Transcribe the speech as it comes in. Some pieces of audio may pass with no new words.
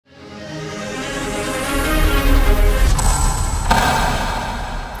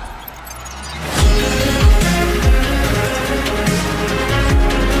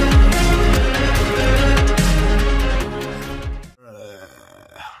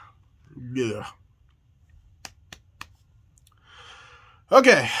Yeah.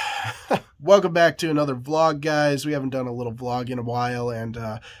 Okay, welcome back to another vlog, guys. We haven't done a little vlog in a while, and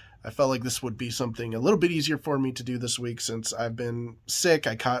I felt like this would be something a little bit easier for me to do this week since I've been sick.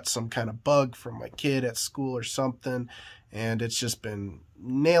 I caught some kind of bug from my kid at school or something, and it's just been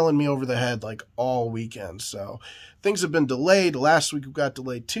nailing me over the head like all weekend. So things have been delayed. Last week we got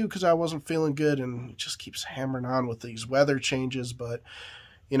delayed too because I wasn't feeling good, and it just keeps hammering on with these weather changes. But,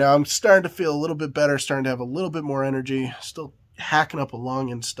 you know, I'm starting to feel a little bit better, starting to have a little bit more energy. Still hacking up a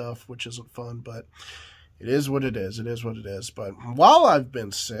lung and stuff, which isn't fun, but it is what it is. It is what it is. But while I've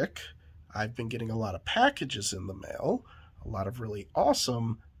been sick, I've been getting a lot of packages in the mail, a lot of really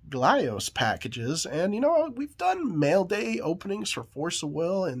awesome Glyos packages. And, you know, we've done mail day openings for Force of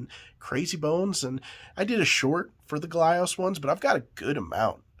Will and Crazy Bones, and I did a short for the Glyos ones, but I've got a good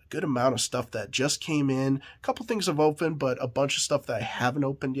amount of stuff that just came in. A couple things have opened, but a bunch of stuff that I haven't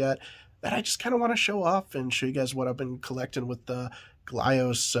opened yet that I just kind of want to show off and show you guys what I've been collecting with the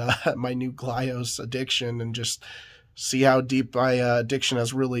Glyos, my new Glyos addiction, and just see how deep my addiction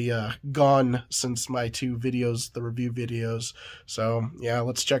has really gone since my two videos, the review videos. So yeah,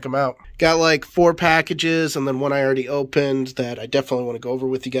 let's check them out. Got like 4 packages and then one I already opened that I definitely want to go over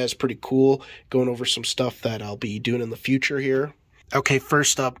with you guys. Pretty cool. Going over some stuff that I'll be doing in the future here. Okay,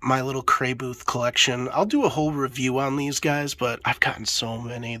 first up, my little Cray Booth collection. I'll do a whole review on these guys, but I've gotten so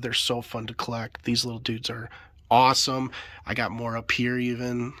many. They're so fun to collect. These little dudes are awesome. I got more up here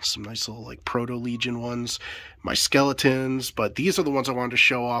even. Some nice little like Proto-Legion ones. My skeletons, but these are the ones I wanted to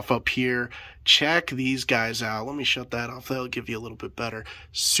show off up here. Check these guys out. Let me shut that off. That'll give you a little bit better.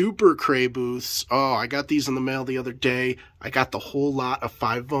 Super Cray Booths. Oh, I got these in the mail the other day. I got the whole lot of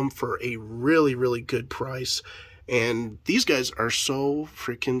 5 of them for a really, really good price. And these guys are so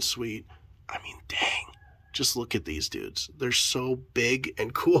freaking sweet. I mean, dang. Just look at these dudes. They're so big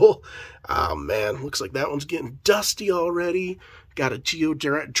and cool. Oh, man. Looks like that one's getting dusty already. Got a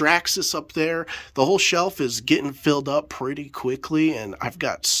Geodraxis up there. The whole shelf is getting filled up pretty quickly, and I've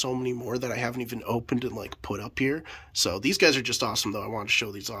got so many more that I haven't even opened and like put up here. So these guys are just awesome, though. I want to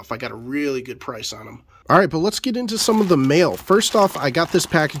show these off. I got a really good price on them. All right, but let's get into some of the mail. First off, I got this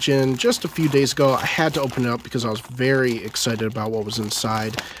package in just a few days ago. I had to open it up because I was very excited about what was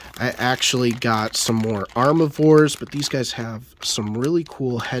inside. I actually got some more Armivores, but these guys have some really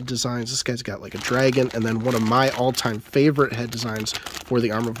cool head designs. This guy's got like a dragon, and then one of my all-time favorite head designs for the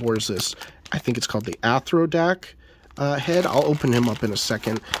Armivores is, I think it's called the Athrodak head. I'll open him up in a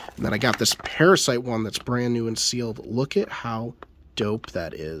second. And then I got this Parasite one that's brand new and sealed. Look at how dope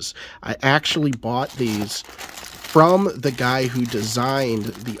that is. I actually bought these from the guy who designed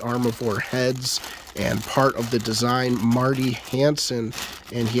the Armivore heads and part of the design, Marty Hansen,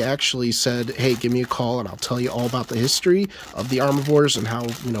 and he actually said, hey, give me a call and I'll tell you all about the history of the Armivores and how,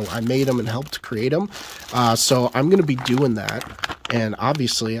 you know, I made them and helped create them. So I'm going to be doing that, and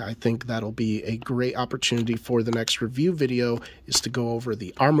obviously I think that'll be a great opportunity for the next review video is to go over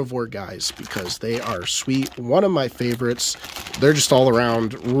the Armivore guys because they are sweet. One of my favorites. They're just all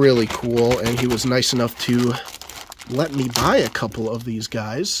around really cool, and he was nice enough to let me buy a couple of these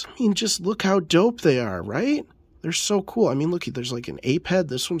guys. I mean, just look how dope they are, right? They're so cool. I mean, look, there's like an ape head.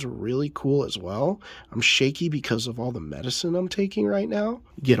 This one's really cool as well. I'm shaky because of all the medicine I'm taking right now.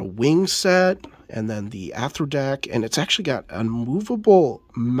 You get a wing set, and then the Athrodak, and it's actually got a movable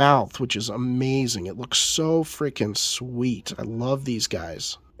mouth, which is amazing. It looks so freaking sweet. I love these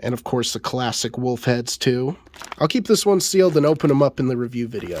guys. And of course, the classic wolf heads too. I'll keep this one sealed and open them up in the review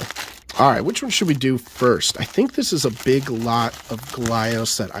video. All right, which one should we do first? I think this is a big lot of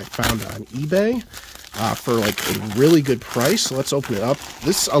Glyos that I found on eBay for like a really good price. So let's open it up.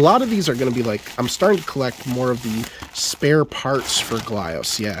 A lot of these are going to be like, I'm starting to collect more of the spare parts for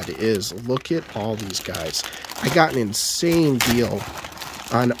Glyos. Yeah, it is. Look at all these guys. I got an insane deal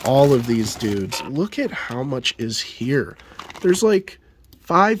on all of these dudes. Look at how much is here. There's like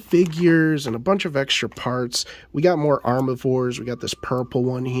 5 figures and a bunch of extra parts. We got more Armivores. We got this purple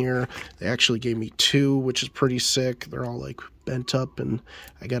one here. They actually gave me 2, which is pretty sick. They're all like bent up, and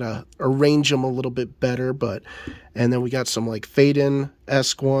I gotta arrange them a little bit better. And then we got some like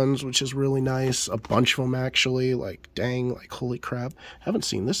Faden-esque ones, which is really nice. A bunch of them actually. Like, dang, like holy crap. Haven't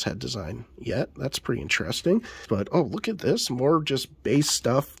seen this head design yet. That's pretty interesting. But oh, look at this. More just base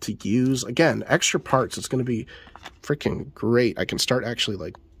stuff to use. Again, extra parts. It's gonna be freaking great. I can start actually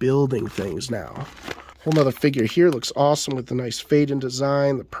like building things now. Whole nother figure here. Looks awesome with the nice Faden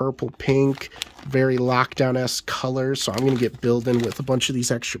design, the purple, pink, very lockdown-esque colors. So I'm going to get building with a bunch of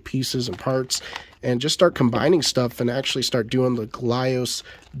these extra pieces and parts and just start combining stuff and actually start doing the Glyos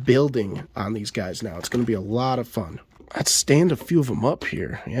building on these guys now. It's going to be a lot of fun. Let's stand a few of them up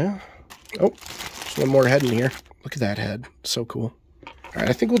here, yeah? Oh, there's one more head in here. Look at that head. So cool. All right,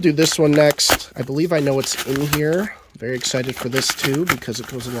 I think we'll do this one next. I believe I know what's in here. Very excited for this too because it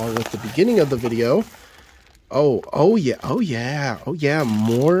goes along with the beginning of the video. Oh yeah,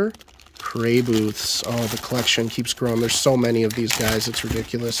 more Cray booths. Oh, the collection keeps growing. There's so many of these guys, it's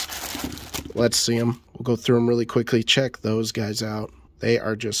ridiculous. Let's see them. We'll go through them really quickly. Check those guys out. They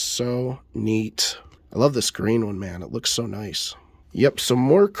are just so neat. I love this green one, man. It looks so nice. Yep, some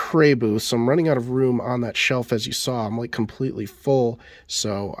more Cray booths. I'm running out of room on that shelf, as you saw. I'm like completely full,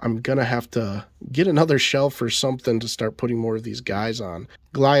 so I'm gonna have to get another shelf or something to start putting more of these guys on.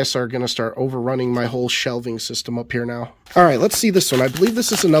 Glyos are gonna start overrunning my whole shelving system up here now. All right, let's see this one. I believe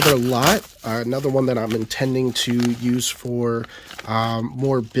this is another lot, another one that I'm intending to use for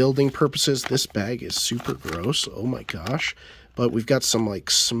more building purposes. This bag is super gross. Oh my gosh. But we've got some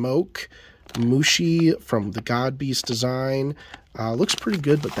like smoke, Mushi from the God Beast design. Looks pretty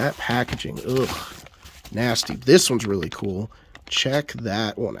good, but that packaging, ugh, nasty. This one's really cool. Check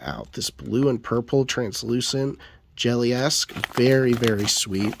that one out. This blue and purple translucent jelly-esque, very, very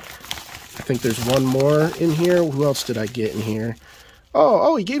sweet. I think there's one more in here. Who else did I get in here?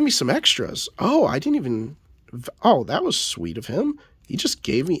 Oh, he gave me some extras. Oh, I didn't even... Oh, that was sweet of him. He just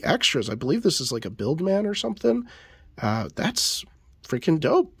gave me extras. I believe this is like a build man or something. That's freaking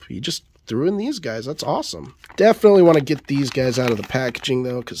dope. He just threw in these guys. That's awesome. Definitely want to get these guys out of the packaging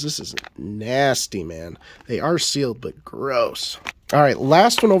though, because this is nasty, man. They are sealed, but gross. All right,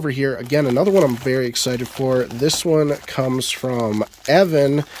 last one over here. Again, another one I'm very excited for. This one comes from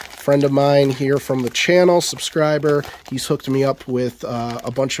Evan, friend of mine here from the channel, subscriber. He's hooked me up with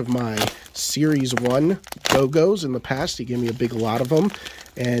a bunch of my Series 1 Go-Go's in the past. He gave me a big lot of them.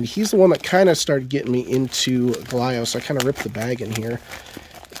 And he's the one that kind of started getting me into Glyos. I kind of ripped the bag in here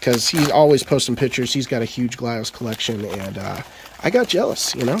because he's always posting pictures. He's got a huge Glyos collection, and I got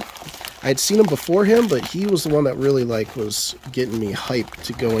jealous, you know? I had seen him before him, but he was the one that really like was getting me hyped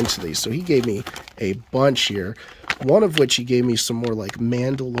to go into these. So he gave me a bunch here. One of which he gave me some more like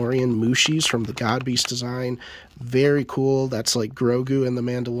Mandalorian Mushis from the God Beast design. Very cool. That's like Grogu and the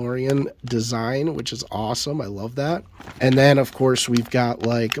Mandalorian design, which is awesome. I love that. And then of course we've got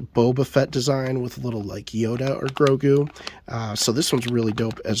like Boba Fett design with a little like Yoda or Grogu. So this one's really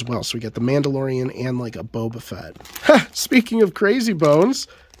dope as well. So we got the Mandalorian and like a Boba Fett. Speaking of crazy bones,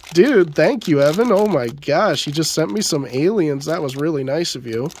 dude, thank you, Evan. Oh my gosh, you just sent me some aliens. That was really nice of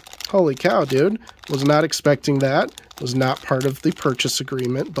you. Holy cow, dude. Was not expecting that. Was not part of the purchase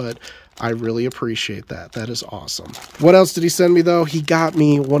agreement, but I really appreciate that. That is awesome. What else did he send me, though? He got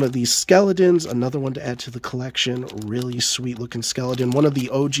me one of these skeletons, another one to add to the collection. Really sweet-looking skeleton. One of the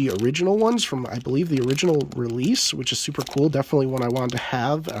OG original ones from, I believe, the original release, which is super cool. Definitely one I wanted to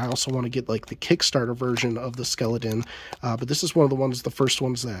have. I also want to get, like, the Kickstarter version of the skeleton. But this is one of the ones, the first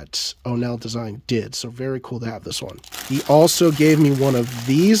ones that Onell Design did. So very cool to have this one. He also gave me one of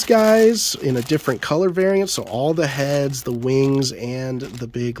these guys in a different color variant. So all the heads, the wings, and the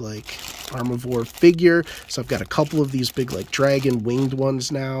big, like, Armivore figure. So I've got a couple of these big like dragon winged ones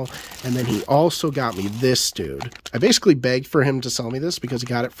now. And then he also got me this dude. I basically begged for him to sell me this because he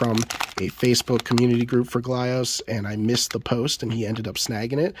got it from a Facebook community group for Glyos, and I missed the post and he ended up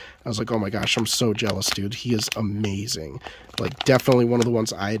snagging it. I was like, oh my gosh, I'm so jealous, dude. He is amazing. Like definitely one of the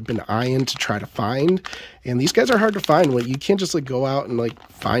ones I had been eyeing to try to find. And these guys are hard to find. You can't just like go out and like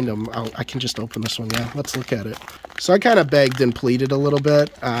find them. I can just open this one. Yeah, let's look at it. So I kind of begged and pleaded a little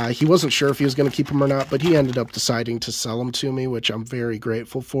bit. He wasn't sure if he was going to keep them or not, but he ended up deciding to sell them to me, which I'm very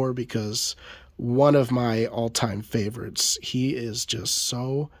grateful for because one of my all-time favorites. He is just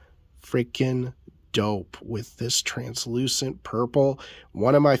so freaking dope with this translucent purple.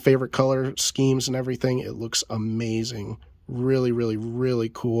 One of my favorite color schemes and everything. It looks amazing. Really, really,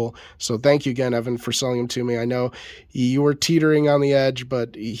 really cool. So thank you again, Evan, for selling him to me. I know you were teetering on the edge,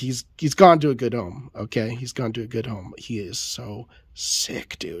 but he's gone to a good home, okay? He's gone to a good home. He is so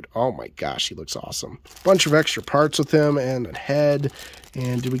sick, dude. Oh my gosh, he looks awesome. Bunch of extra parts with him and a head.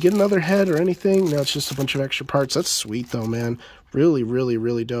 And did we get another head or anything? No, it's just a bunch of extra parts. That's sweet though, man. Really, really,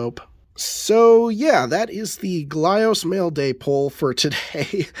 really dope. So yeah, that is the Glyos Mail Day poll for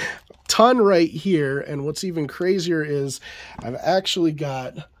today. Ton right here, and what's even crazier is I've actually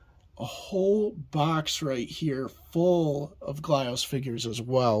got a whole box right here full of Glyos figures as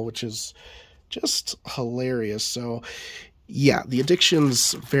well, which is just hilarious. So yeah, the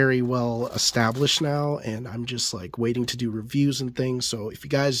addiction's very well established now, and I'm just like waiting to do reviews and things. So if you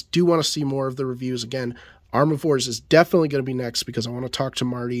guys do want to see more of the reviews, again, Armivores is definitely going to be next because I want to talk to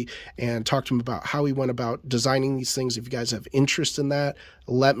Marty and talk to him about how he went about designing these things. If you guys have interest in that,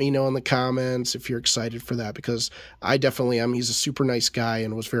 let me know in the comments if you're excited for that, because I definitely am. He's a super nice guy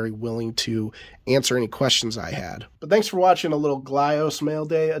and was very willing to answer any questions I had. But thanks for watching a little Glyos Mail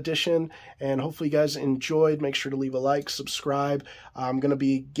Day edition, and hopefully you guys enjoyed. Make sure to leave a like, subscribe. I'm going to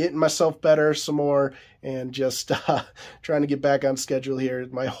be getting myself better some more and just trying to get back on schedule here.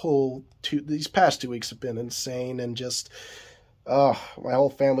 These past 2 weeks have been insane, and just my whole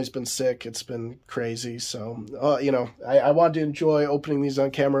family's been sick. It's been crazy. So I wanted to enjoy opening these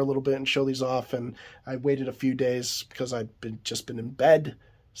on camera a little bit and show these off, and I waited a few days because I've just been in bed,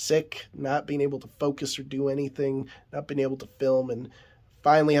 sick, not being able to focus or do anything, not being able to film, and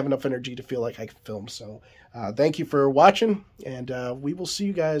finally have enough energy to feel like I can film. So thank you for watching, and we will see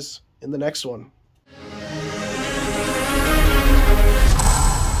you guys in the next one.